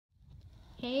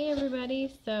Hey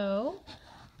everybody, so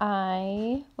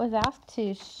I was asked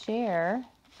to share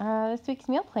this week's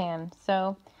meal plan,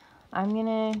 so I'm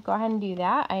gonna go ahead and do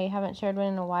that. I haven't shared one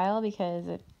in a while because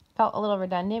it felt a little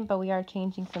redundant, but we are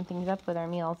changing some things up with our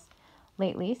meals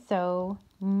lately, so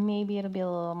maybe it'll be a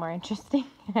little more interesting.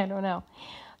 I don't know.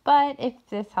 But if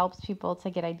this helps people to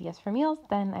get ideas for meals,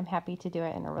 then I'm happy to do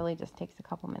it, and it really just takes a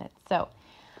couple minutes. So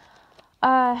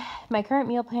my current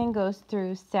meal plan goes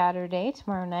through Saturday,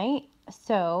 tomorrow night.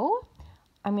 So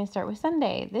I'm going to start with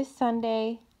Sunday. This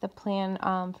Sunday, the plan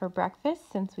for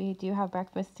breakfast, since we do have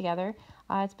breakfast together,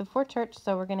 it's before church,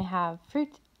 so we're going to have fruit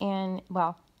and,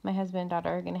 well, my husband and daughter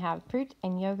are going to have fruit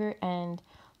and yogurt and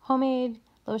homemade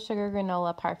low-sugar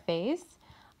granola parfaits.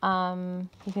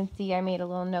 You can see I made a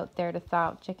little note there to thaw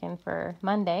out chicken for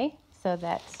Monday so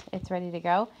that it's ready to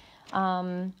go.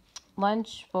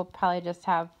 Lunch, we'll probably just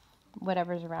have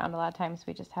whatever's around. A lot of times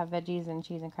we just have veggies and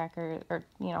cheese and crackers, or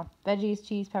veggies,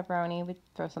 cheese, pepperoni. We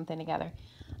throw something together.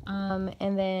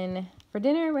 And then for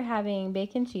dinner we're having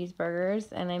bacon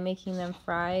cheeseburgers, and I'm making them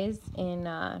fries in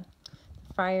a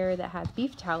fryer that has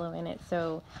beef tallow in it,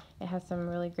 so it has some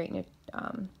really great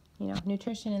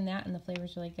nutrition in that, and the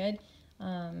flavor's really good.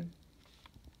 That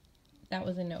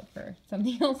was a note for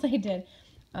something else I did.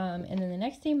 And then the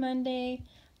next day, Monday,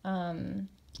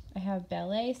 I have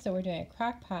ballet, so we're doing a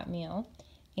crock pot meal.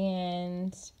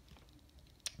 And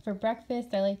for breakfast,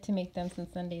 I like to make them,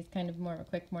 since Sunday is kind of more of a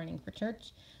quick morning for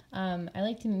church, I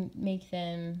like to make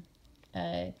them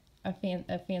a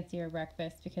fancier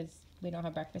breakfast because we don't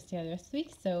have breakfast together this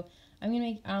week. So I'm going to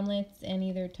make omelets and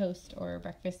either toast or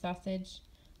breakfast sausage.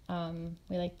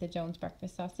 We like the Jones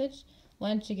breakfast sausage.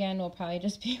 Lunch, again, will probably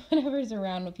just be whatever's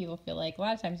around, what people feel like. A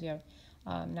lot of times we have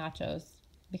nachos,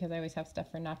 because I always have stuff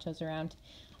for nachos around.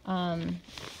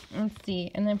 Let's see.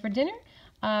 And then for dinner,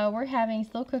 we're having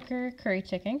slow cooker curry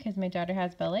chicken because my daughter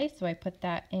has ballet, so I put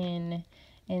that in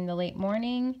the late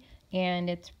morning, and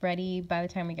it's ready by the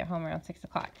time we get home around 6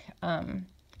 o'clock. And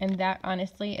that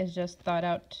honestly is just thawed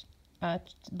out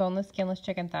boneless, skinless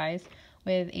chicken thighs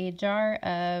with a jar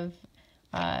of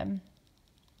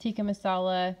tikka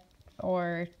masala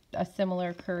or a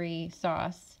similar curry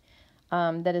sauce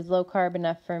that is low carb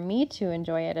enough for me to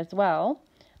enjoy it as well,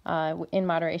 in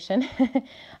moderation.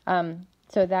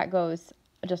 So that goes,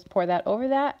 just pour that over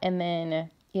that, and then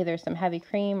either some heavy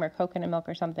cream or coconut milk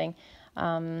or something,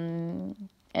 and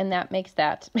that makes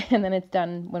that. And then it's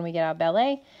done when we get out of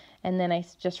ballet, and then I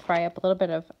just fry up a little bit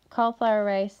of cauliflower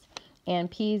rice and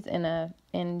peas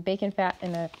in bacon fat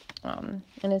in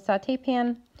a saute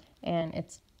pan, and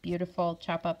it's beautiful.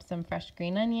 Chop up some fresh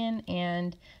green onion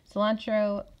and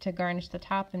cilantro to garnish the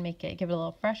top and give it a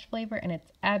little fresh flavor, and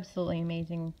it's absolutely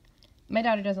amazing. My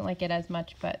daughter doesn't like it as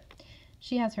much, but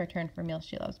she has her turn for meals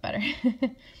she loves better.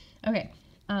 Okay,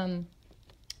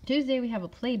 Tuesday we have a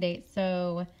play date,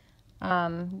 so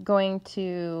going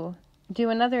to do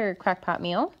another crock pot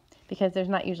meal because there's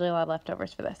not usually a lot of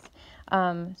leftovers for this.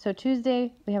 So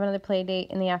Tuesday we have another play date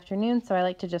in the afternoon, so I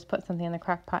like to just put something in the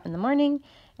crock pot in the morning,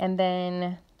 and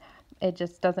then it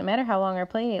just doesn't matter how long our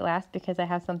play date lasts because I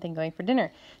have something going for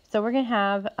dinner. So we're going to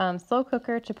have slow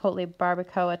cooker chipotle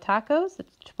barbacoa tacos.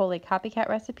 It's a chipotle copycat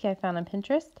recipe I found on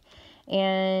Pinterest.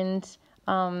 And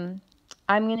I'm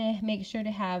going to make sure to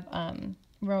have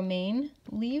romaine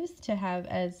leaves to have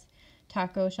as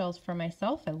taco shells for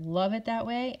myself. I love it that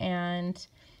way. And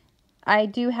I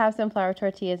do have some flour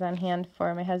tortillas on hand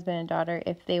for my husband and daughter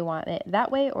if they want it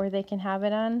that way, or they can have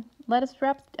it on lettuce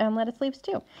wraps and lettuce leaves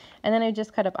too. And then I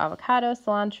just cut up avocado,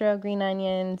 cilantro, green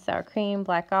onion, sour cream,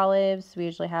 black olives. We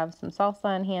usually have some salsa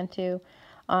on hand too.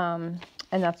 And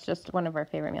that's just one of our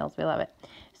favorite meals. We love it.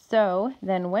 So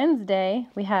then Wednesday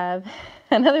we have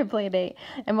another play date,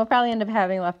 and we'll probably end up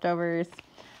having leftovers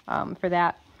for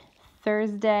that.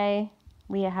 Thursday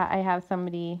I have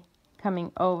somebody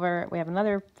coming over. We have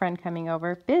another friend coming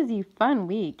over. Busy, fun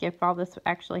week if all this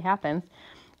actually happens.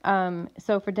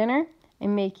 So for dinner,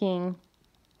 I'm making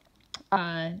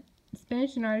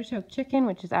spinach and artichoke chicken,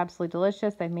 which is absolutely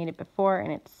delicious. I've made it before,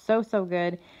 and it's so, so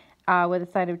good, with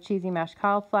a side of cheesy mashed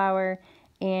cauliflower.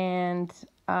 And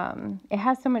it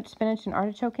has so much spinach and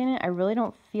artichoke in it, I really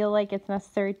don't feel like it's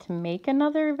necessary to make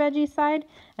another veggie side.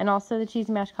 And also the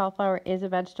cheesy mashed cauliflower is a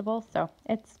vegetable, so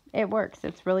it works.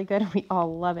 It's really good. We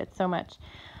all love it so much.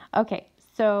 Okay,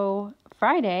 so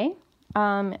Friday,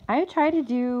 I try to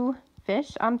do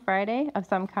fish on Friday of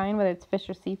some kind, whether it's fish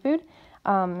or seafood,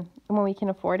 when we can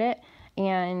afford it.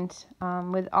 And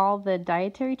with all the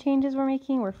dietary changes we're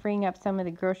making, we're freeing up some of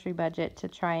the grocery budget to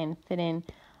try and fit in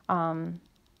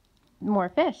more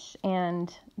fish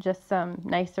and just some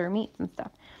nicer meats and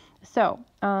stuff. So,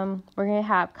 we're going to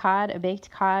have cod, a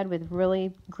baked cod with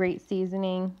really great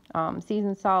seasoning,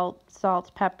 seasoned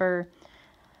salt, pepper.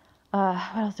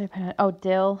 What else did I put on? Oh,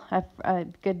 dill. I've a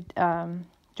good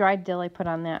dried dill I put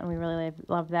on that, and we really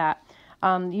love that.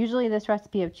 Usually this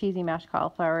recipe of cheesy mashed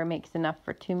cauliflower makes enough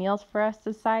for 2 meals for us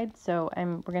this side, so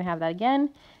we're going to have that again,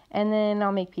 and then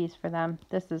I'll make peas for them.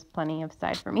 This is plenty of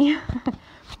side for me.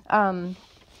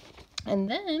 And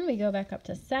then we go back up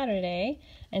to Saturday.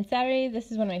 And Saturday,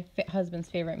 this is one of my husband's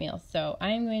favorite meals. So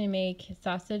I'm going to make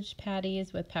sausage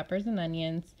patties with peppers and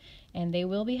onions. And they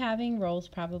will be having rolls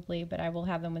probably, but I will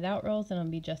have them without rolls and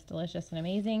it'll be just delicious and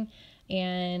amazing.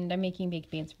 And I'm making baked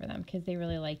beans for them because they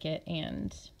really like it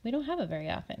and we don't have it very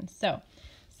often. So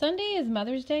Sunday is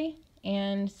Mother's Day.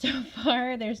 And so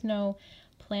far there's no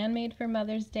plan made for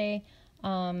Mother's Day.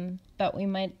 But we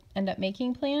might end up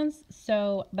making plans.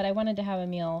 But I wanted to have a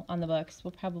meal on the books.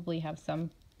 We'll probably have some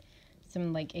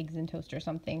like eggs and toast or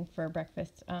something for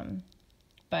breakfast.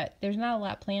 But there's not a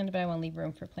lot planned, but I want to leave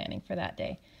room for planning for that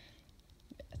day.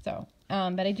 So,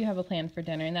 but I do have a plan for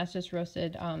dinner, and that's just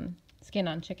roasted skin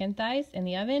on chicken thighs in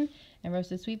the oven, and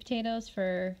roasted sweet potatoes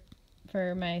for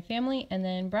my family, and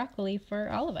then broccoli for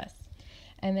all of us.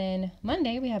 And then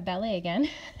Monday we have ballet again,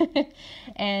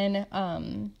 and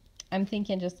I'm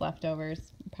thinking just leftovers.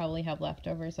 Probably have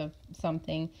leftovers of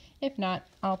something. If not,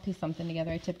 I'll piece something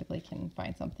together. I typically can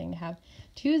find something to have.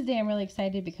 Tuesday, I'm really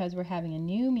excited because we're having a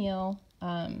new meal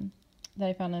that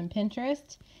I found on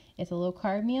Pinterest. It's a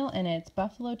low-carb meal, and it's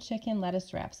buffalo chicken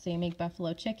lettuce wraps. So you make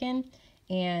buffalo chicken,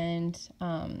 and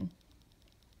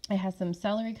it has some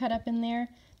celery cut up in there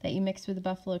that you mix with the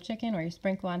buffalo chicken or you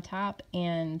sprinkle on top.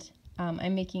 And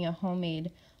I'm making a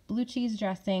homemade blue cheese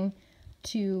dressing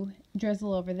to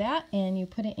drizzle over that, and you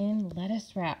put it in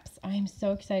lettuce wraps. I'm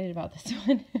so excited about this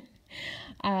one.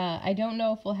 I don't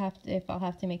know if I'll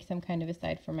have to make some kind of a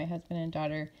side for my husband and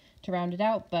daughter to round it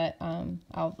out, but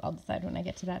I'll decide when I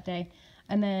get to that day.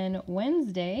 And then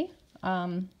Wednesday,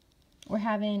 we're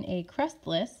having a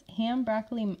crustless ham,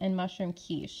 broccoli, and mushroom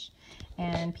quiche,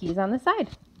 and peas on the side.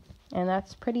 And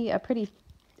that's a pretty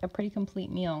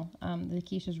complete meal. The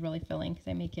quiche is really filling because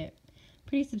I make it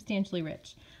pretty substantially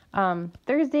rich.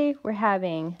 Thursday, we're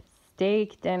having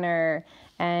steak dinner,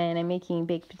 and I'm making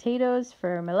baked potatoes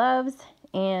for my loves,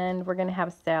 and we're going to have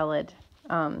a salad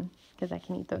because I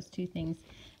can eat those two things,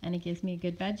 and it gives me a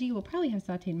good veggie. We'll probably have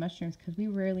sauteed mushrooms because we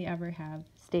rarely ever have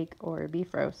steak or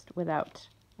beef roast without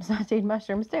sauteed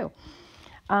mushrooms too.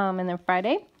 And then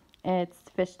Friday, it's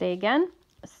fish day again,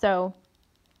 so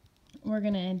we're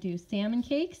going to do salmon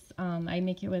cakes. I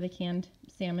make it with a canned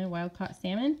salmon, wild-caught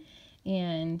salmon.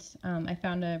 And I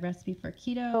found a recipe for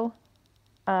keto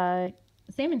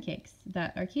salmon cakes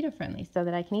that are keto friendly so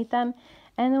that I can eat them.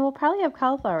 And then we'll probably have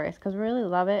cauliflower rice because we really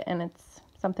love it and it's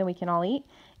something we can all eat.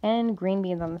 And green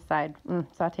beans on the side.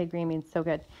 Sauteed green beans, so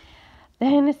good.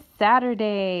 Then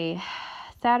Saturday,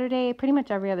 pretty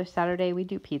much every other Saturday we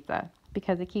do pizza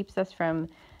because it keeps us from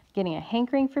getting a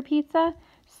hankering for pizza.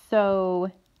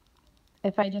 So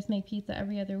if I just make pizza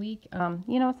every other week,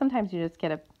 sometimes you just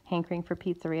get a hankering for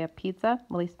pizzeria pizza.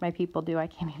 At least my people do. I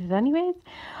can't eat it anyways.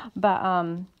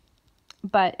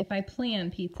 But if I plan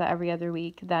pizza every other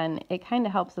week, then it kind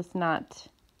of helps us not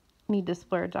need to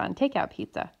splurge on takeout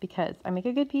pizza because I make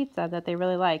a good pizza that they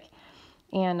really like.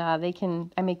 And I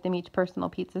make them each personal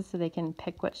pizzas so they can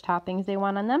pick which toppings they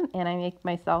want on them. And I make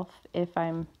myself, if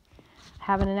I'm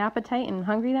having an appetite and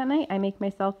hungry that night, I make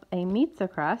myself a pizza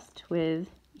crust with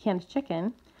canned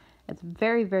chicken. It's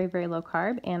very, very, very low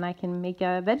carb, and I can make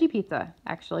a veggie pizza,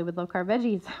 actually, with low carb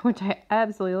veggies, which I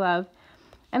absolutely love.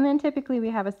 And then typically we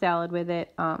have a salad with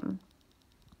it, at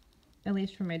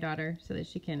least for my daughter, so that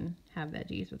she can have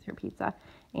veggies with her pizza.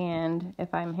 And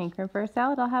if I'm hankering for a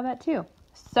salad, I'll have that too.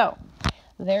 So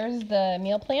there's the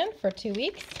meal plan for 2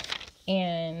 weeks,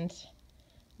 and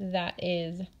that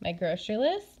is my grocery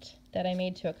list that I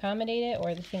made to accommodate it,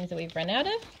 or the things that we've run out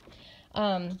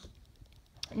of.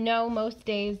 No, most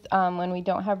days when we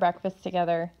don't have breakfast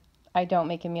together, I don't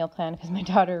make a meal plan because my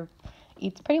daughter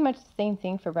eats pretty much the same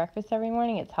thing for breakfast every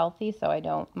morning. It's healthy, so I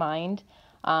don't mind.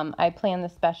 I plan the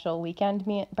special weekend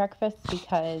breakfast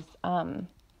because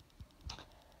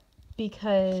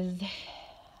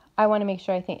I want to make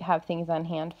sure I have things on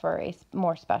hand for a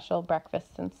more special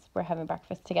breakfast since we're having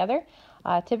breakfast together.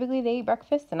 Typically, they eat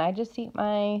breakfast, and I just eat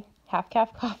my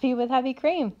half-calf coffee with heavy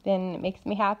cream. Then it makes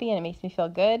me happy, and it makes me feel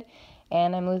good.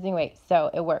 And I'm losing weight, so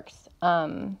it works.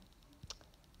 And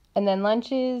then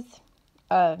lunches,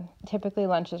 typically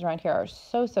lunches around here are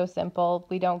so simple.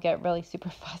 We don't get really super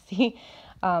fussy.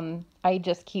 I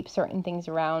just keep certain things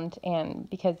around, and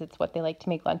because it's what they like to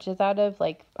make lunches out of,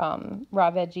 like raw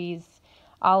veggies,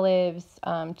 olives,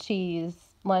 cheese,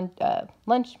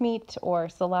 lunch meat, or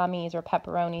salamis or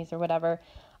pepperonis or whatever.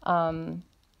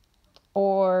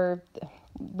 Or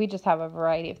we just have a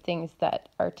variety of things that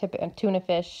are typical, tuna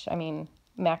fish,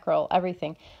 mackerel,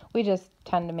 everything. We just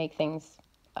tend to make things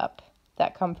up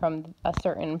that come from a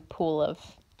certain pool of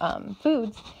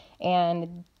foods.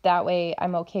 And that way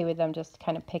I'm okay with them just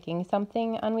kind of picking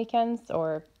something on weekends,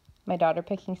 or my daughter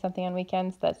picking something on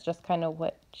weekends that's just kind of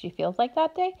what she feels like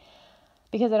that day,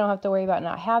 because I don't have to worry about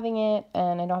not having it,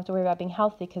 and I don't have to worry about being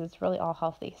healthy because it's really all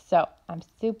healthy. So I'm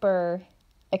super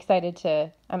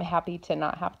I'm happy to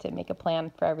not have to make a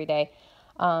plan for every day.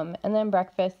 And then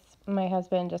breakfast, my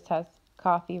husband just has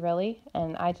coffee really,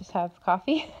 and I just have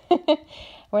coffee.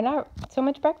 We're not so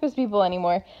much breakfast people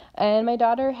anymore. And my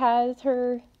daughter has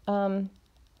her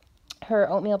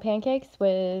oatmeal pancakes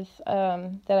with,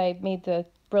 that I made the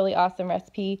really awesome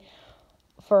recipe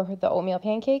for the oatmeal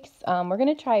pancakes. We're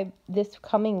going to try this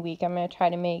coming week. I'm going to try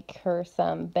to make her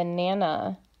some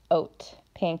banana oat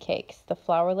pancakes, the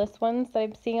flourless ones that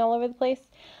I'm seeing all over the place,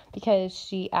 because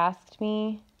she asked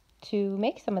me to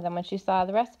make some of them when she saw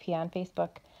the recipe on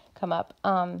Facebook come up.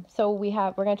 So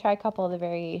we're going to try a couple of the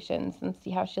variations and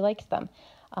see how she likes them,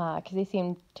 because they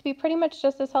seem to be pretty much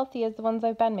just as healthy as the ones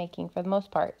I've been making for the most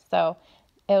part. So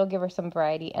it'll give her some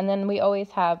variety. And then we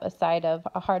always have a side of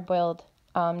a hard-boiled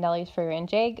Nellie's Free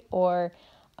Range egg, or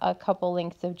a couple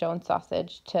links of Jones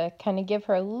sausage to kind of give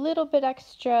her a little bit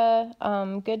extra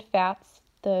good fats.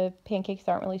 The pancakes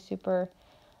aren't really super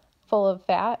full of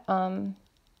fat.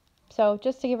 So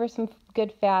just to give her some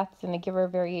good fats and to give her a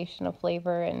variation of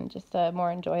flavor and just a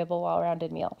more enjoyable,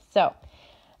 well-rounded meal. So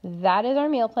that is our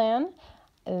meal plan.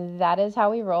 That is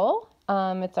how we roll.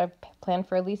 It's our plan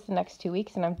for at least the next 2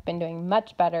 weeks, and I've been doing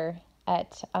much better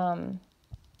at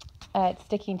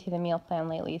sticking to the meal plan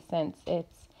lately, since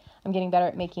I'm getting better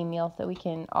at making meals that we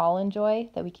can all enjoy,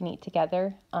 that we can eat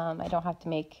together. I don't have to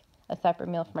make a separate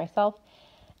meal for myself.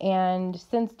 And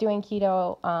since doing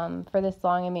keto for this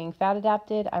long and being fat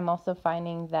adapted, I'm also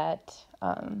finding that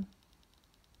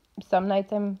some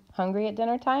nights I'm hungry at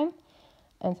dinner time,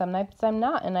 and some nights I'm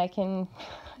not, and I can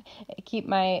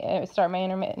start my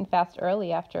intermittent fast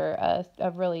early after a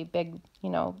really big,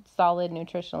 solid,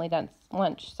 nutritionally dense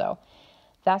lunch. So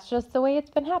that's just the way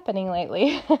it's been happening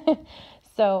lately.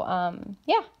 So,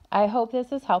 yeah, I hope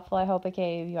this is helpful. I hope it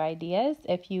gave you ideas.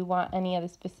 If you want any of the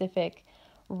specific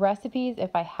recipes,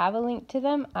 if I have a link to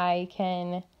them, I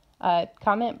can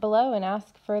comment below and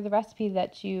ask for the recipe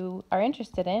that you are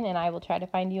interested in, and I will try to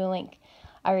find you a link.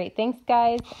 All right, thanks,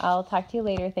 guys. I'll talk to you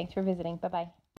later. Thanks for visiting. Bye-bye.